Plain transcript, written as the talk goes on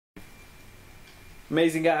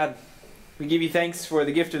Amazing God, we give you thanks for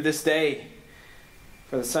the gift of this day,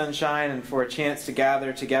 for the sunshine, and for a chance to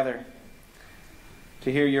gather together, to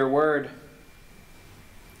hear your word,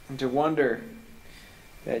 and to wonder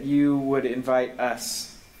that you would invite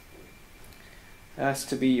us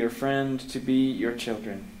to be your friend, to be your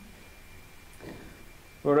children.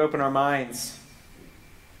 Lord, open our minds,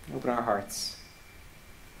 open our hearts.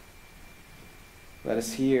 Let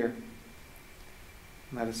us hear,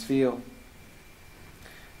 let us feel.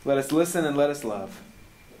 Let us listen and let us love.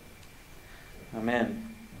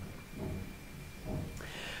 Amen.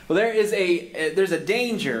 Well, there's a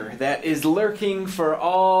danger that is lurking for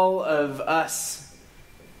all of us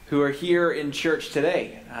who are here in church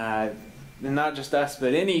today. Not just us,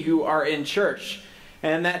 but any who are in church.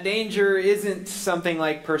 And that danger isn't something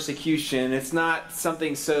like persecution. It's not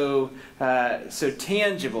something so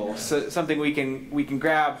tangible, something we can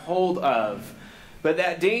grab hold of. But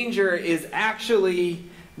that danger is actually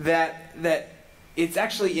that it's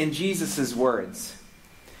actually in Jesus' words.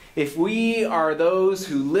 If we are those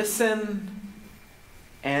who listen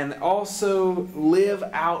and also live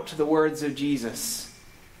out the words of Jesus,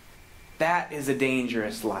 that is a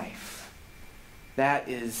dangerous life. That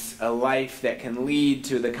is a life that can lead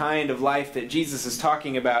to the kind of life that Jesus is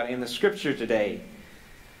talking about in the scripture today.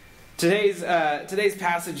 Today's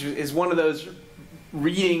passage is one of those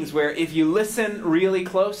readings where if you listen really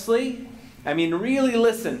closely, really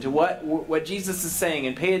listen to what Jesus is saying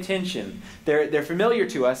and pay attention. They're familiar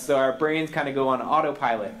to us, so our brains kind of go on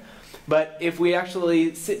autopilot. But if we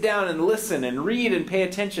actually sit down and listen and read and pay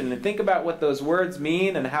attention and think about what those words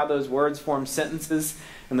mean and how those words form sentences,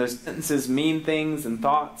 and those sentences mean things and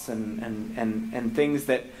thoughts and things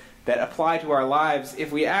that apply to our lives,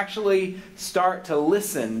 if we actually start to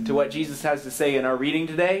listen to what Jesus has to say in our reading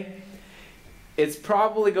today, it's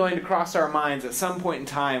probably going to cross our minds at some point in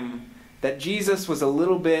time that Jesus was a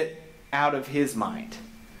little bit out of his mind.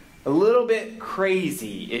 A little bit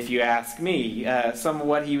crazy, if you ask me. Some of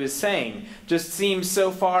what he was saying just seems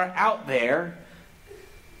so far out there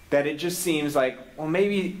that it just seems like, well,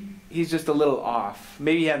 maybe he's just a little off.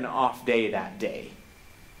 Maybe he had an off day that day.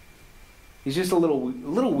 He's just a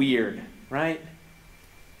little weird, right?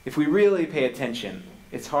 If we really pay attention,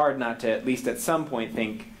 it's hard not to, at least at some point,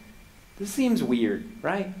 think, this seems weird,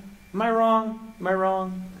 right? Am I wrong? Am I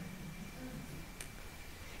wrong?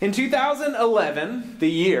 In 2011,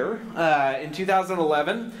 in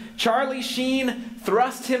 2011, Charlie Sheen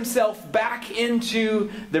thrust himself back into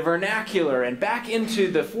the vernacular and back into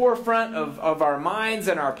the forefront of our minds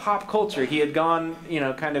and our pop culture. He had gone,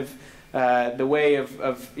 kind of the way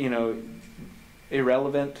of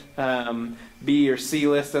irrelevant, B or C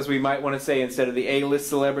list, as we might want to say, instead of the A-list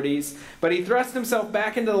celebrities. But he thrust himself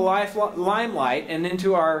back into the limelight and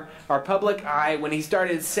into our public eye when he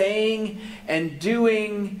started saying and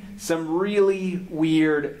doing some really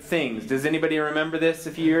weird things. Does anybody remember this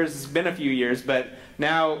a few years? It's been a few years, but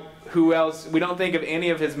now who else? We don't think of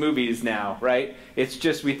any of his movies now, right? It's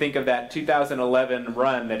just we think of that 2011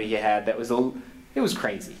 run that he had that it was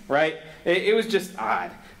crazy, right? It was just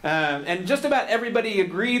odd. And just about everybody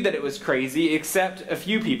agreed that it was crazy, except a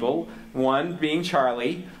few people. One being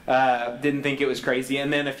Charlie, didn't think it was crazy,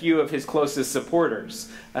 and then a few of his closest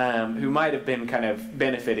supporters, who might have been kind of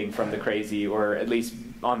benefiting from the crazy, or at least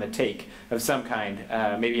on the take of some kind,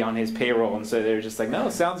 maybe on his payroll. And so they're just like, no,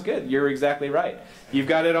 sounds good. You're exactly right. You've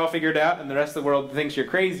got it all figured out, and the rest of the world thinks you're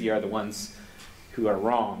crazy are the ones who are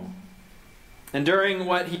wrong. And during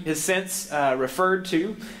what he has since referred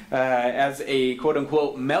to as a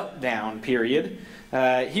quote-unquote meltdown period,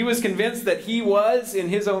 he was convinced that he was, in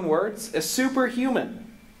his own words, a superhuman.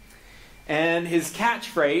 And his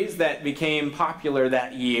catchphrase that became popular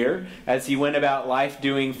that year as he went about life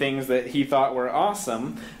doing things that he thought were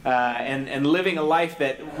awesome and living a life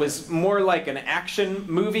that was more like an action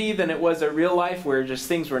movie than it was a real life where just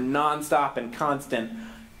things were nonstop and constant.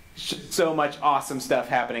 So much awesome stuff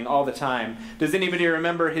happening all the time. Does anybody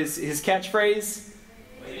remember his catchphrase?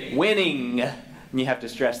 Winning. And you have to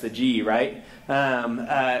stress the G, right?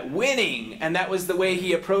 Winning. And that was the way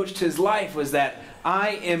he approached his life, was that I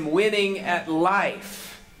am winning at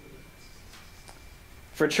life.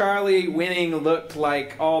 For Charlie, winning looked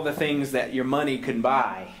like all the things that your money can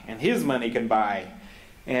buy, and his money can buy,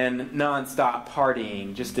 and non-stop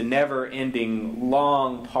partying, just a never-ending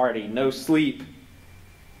long party, no sleep.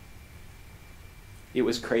 It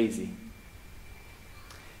was crazy.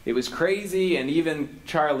 It was crazy, and even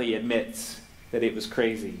Charlie admits that it was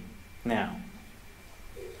crazy now.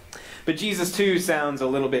 But Jesus, too, sounds a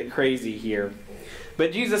little bit crazy here.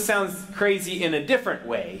 But Jesus sounds crazy in a different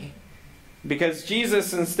way. Because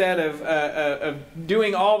Jesus, instead of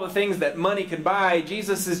doing all the things that money can buy,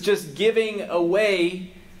 Jesus is just giving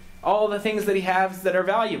away all the things that he has that are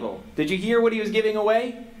valuable. Did you hear what he was giving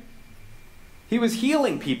away? He was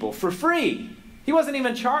healing people for free. He wasn't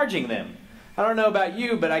even charging them. I don't know about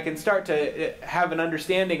you, but I can start to have an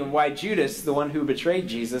understanding of why Judas, the one who betrayed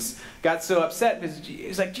Jesus, got so upset. Because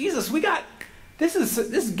he's like, Jesus,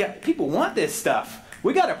 people want this stuff.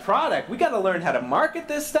 We got a product. We got to learn how to market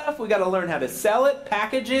this stuff. We got to learn how to sell it,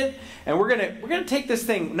 package it, and we're gonna take this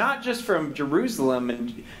thing not just from Jerusalem,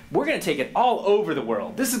 and we're gonna take it all over the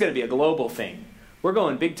world. This is gonna be a global thing. We're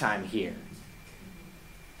going big time here.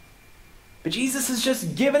 But Jesus is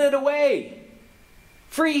just giving it away.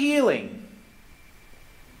 Free healing.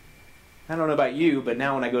 I don't know about you, but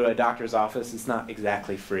now when I go to a doctor's office, it's not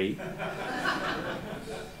exactly free.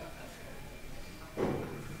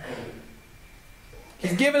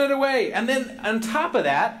 He's giving it away. And then on top of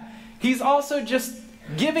that, he's also just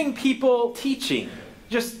giving people teaching.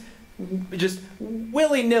 Just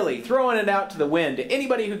willy-nilly, throwing it out to the wind to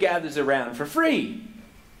anybody who gathers around for free.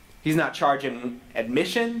 He's not charging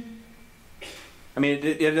admission. I mean,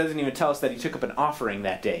 it doesn't even tell us that he took up an offering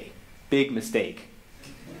that day. Big mistake.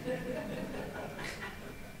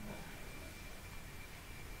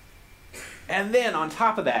 And then on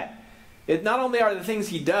top of that, it not only are the things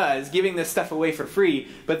he does, giving this stuff away for free,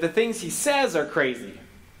 but the things he says are crazy.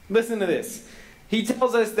 Listen to this. He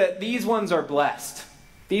tells us that these ones are blessed.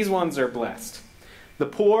 These ones are blessed. The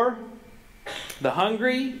poor, the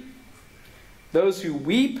hungry, those who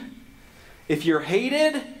weep, if you're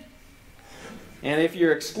hated, and if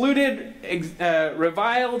you're excluded,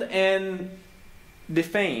 reviled, and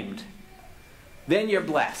defamed, then you're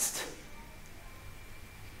blessed.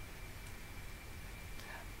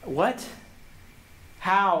 What?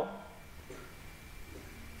 How?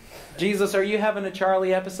 Jesus, are you having a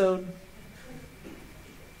Charlie episode?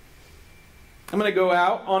 I'm going to go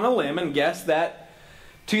out on a limb and guess that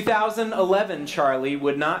 2011 Charlie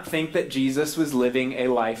would not think that Jesus was living a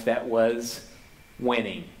life that was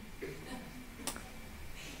winning.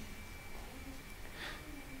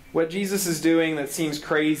 What Jesus is doing that seems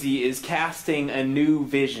crazy is casting a new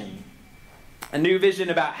vision. A new vision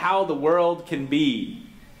about how the world can be.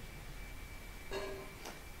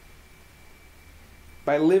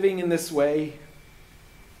 By living in this way,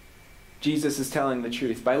 Jesus is telling the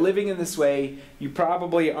truth. By living in this way, you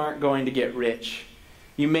probably aren't going to get rich.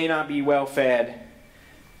 You may not be well fed,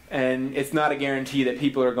 and it's not a guarantee that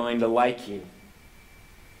people are going to like you.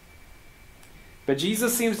 But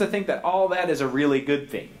Jesus seems to think that all that is a really good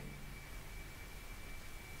thing.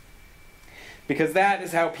 Because that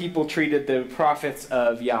is how people treated the prophets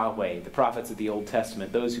of Yahweh, the prophets of the Old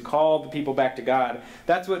Testament, those who called the people back to God.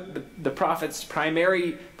 That's what the prophets'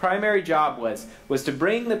 primary job was to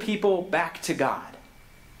bring the people back to God.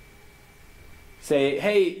 Say,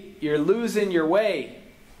 hey, you're losing your way.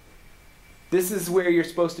 This is where you're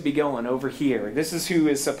supposed to be going, over here. This is who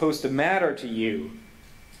is supposed to matter to you.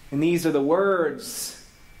 And these are the words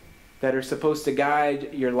that are supposed to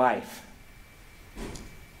guide your life.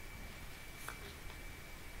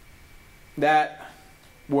 That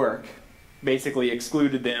work basically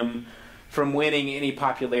excluded them from winning any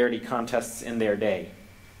popularity contests in their day.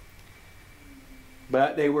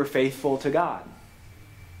 But they were faithful to God.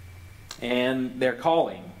 And their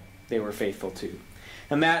calling they were faithful to.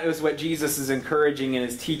 And that is what Jesus is encouraging in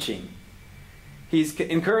his teaching. He's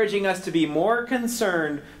encouraging us to be more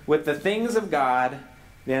concerned with the things of God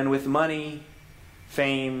than with money,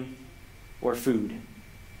 fame, or food.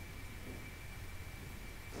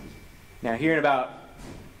 Now, here in about,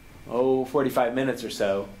 45 minutes or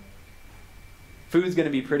so, food's going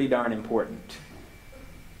to be pretty darn important.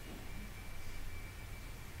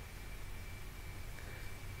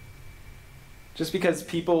 Just because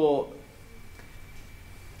people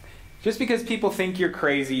think you're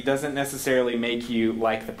crazy doesn't necessarily make you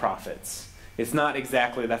like the prophets. That's not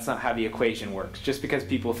how the equation works. Just because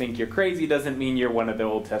people think you're crazy doesn't mean you're one of the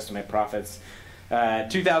Old Testament prophets.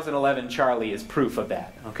 2011 Charlie is proof of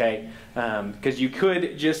that, okay? Because you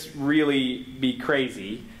could just really be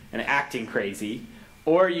crazy and acting crazy,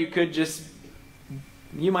 or you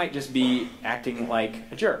might just be acting like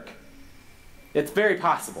a jerk. It's very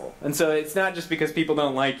possible. And so it's not just because people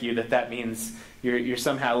don't like you that means you're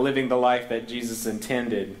somehow living the life that Jesus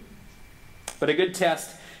intended. But a good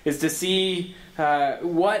test is to see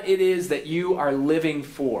what it is that you are living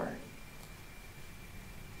for.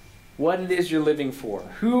 What it is you're living for.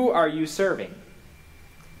 Who are you serving?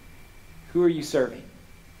 Who are you serving?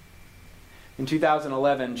 In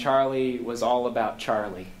 2011, Charlie was all about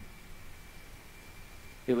Charlie.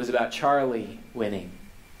 It was about Charlie winning.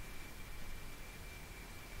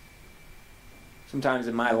 sometimes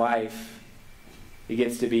in my life, it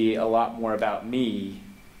gets to be a lot more about me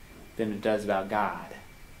than it does about God.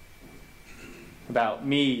 About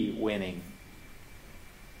me winning.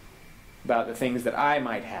 About the things that I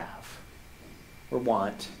might have, or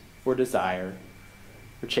want, or desire,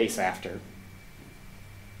 or chase after.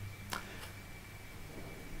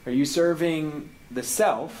 Are you serving the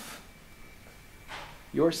self,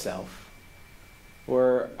 yourself,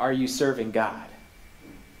 or are you serving God?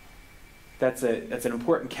 That's an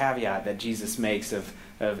important caveat that Jesus makes of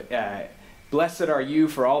blessed are you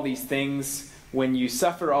for all these things when you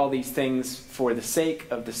suffer all these things for the sake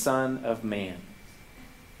of the Son of Man.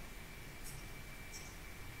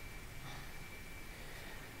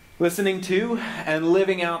 Listening to and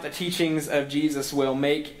living out the teachings of Jesus will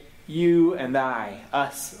make you and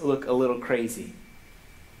us, look a little crazy.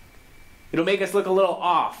 It'll make us look a little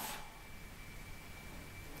off.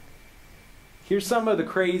 Here's some of the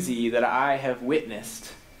crazy that I have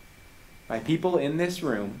witnessed by people in this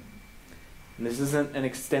room. And this isn't an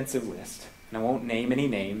extensive list, and I won't name any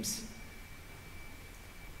names.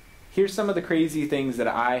 Here's some of the crazy things that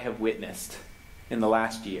I have witnessed in the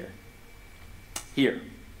last year. Here.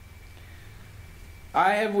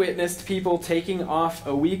 I have witnessed people taking off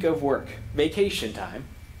a week of work, vacation time,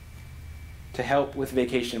 to help with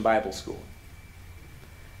Vacation Bible School.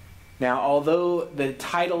 Now, although the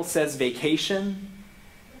title says vacation,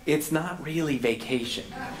 it's not really vacation.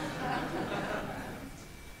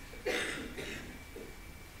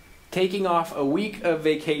 Taking off a week of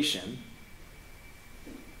vacation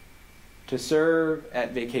to serve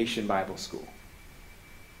at Vacation Bible School.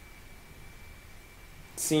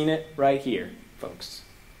 Seen it right here, folks.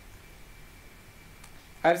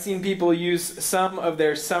 I've seen people use some of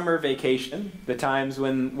their summer vacation, the times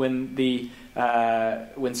when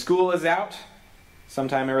school is out,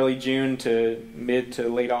 sometime early June to mid to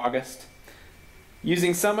late August,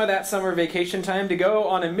 using some of that summer vacation time to go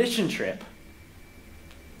on a mission trip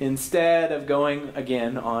instead of going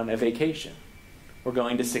again on a vacation or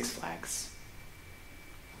going to Six Flags.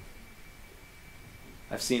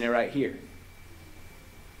 I've seen it right here.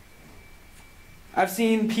 I've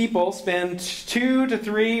seen people spend 2 to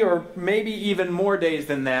 3 or maybe even more days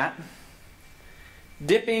than that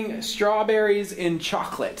dipping strawberries in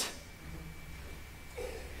chocolate,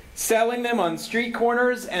 selling them on street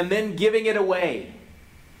corners, and then giving it away.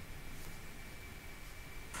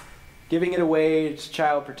 Giving it away to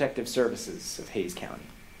Child Protective Services of Hays County.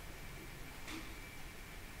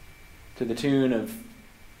 To the tune of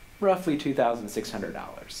roughly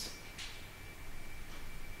 $2,600.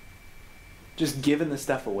 Just giving the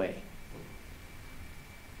stuff away.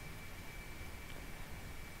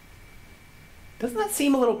 Doesn't that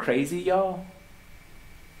seem a little crazy, y'all?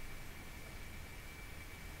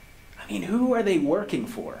 I mean, who are they working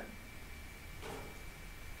for?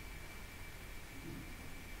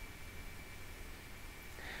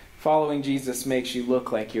 Following Jesus makes you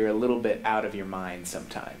look like you're a little bit out of your mind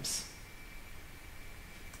sometimes.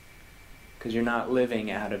 Because you're not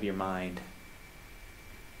living out of your mind.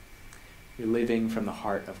 You're living from the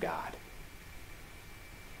heart of God.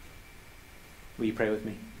 Will you pray with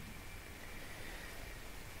me?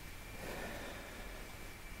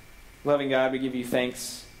 Loving God, we give you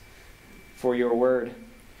thanks for your word,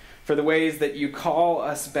 for the ways that you call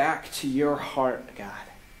us back to your heart, God.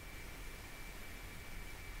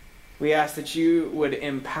 We ask that you would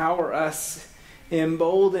empower us,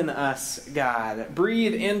 embolden us, God.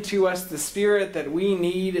 Breathe into us the spirit that we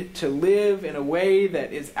need to live in a way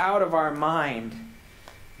that is out of our mind,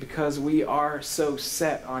 because we are so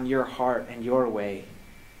set on your heart and your way.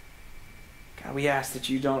 God, we ask that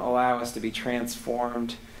you don't allow us to be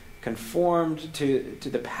transformed, conformed to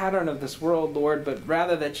the pattern of this world, Lord, but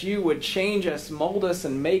rather that you would change us, mold us,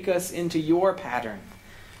 and make us into your pattern.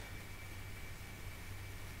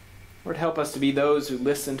 Lord, help us to be those who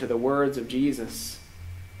listen to the words of Jesus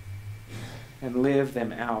and live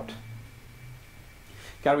them out.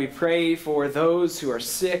 God, we pray for those who are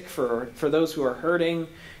sick, for those who are hurting,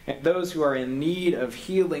 and those who are in need of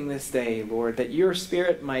healing this day, Lord, that your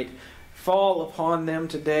Spirit might fall upon them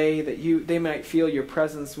today, that they might feel your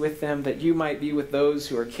presence with them, that you might be with those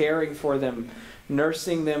who are caring for them,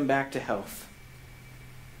 nursing them back to health.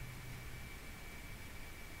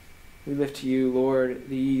 We lift to you, Lord,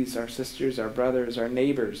 these, our sisters, our brothers, our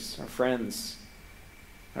neighbors, our friends,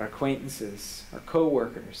 our acquaintances, our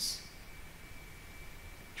co-workers,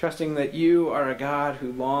 trusting that you are a God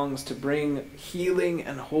who longs to bring healing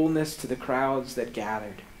and wholeness to the crowds that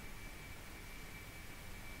gathered.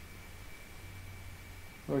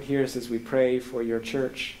 Lord, hear us as we pray for your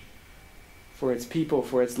church, for its people,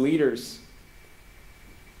 for its leaders.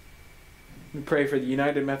 We pray for the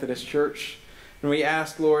United Methodist Church. And we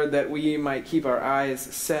ask, Lord, that we might keep our eyes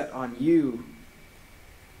set on you,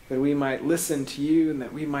 that we might listen to you, and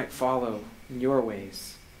that we might follow in your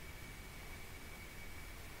ways.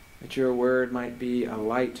 That your word might be a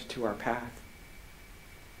light to our path.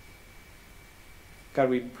 God,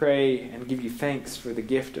 we pray and give you thanks for the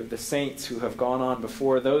gift of the saints who have gone on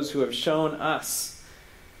before, those who have shown us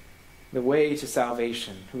the way to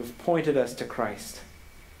salvation, who have pointed us to Christ.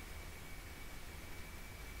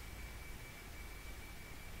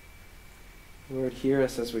 Lord, hear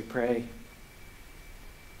us as we pray.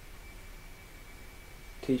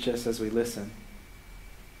 Teach us as we listen.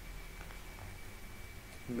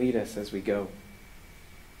 Lead us as we go.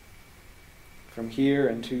 From here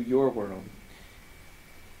into your world.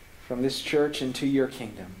 From this church into your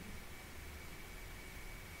kingdom.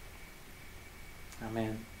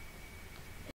 Amen.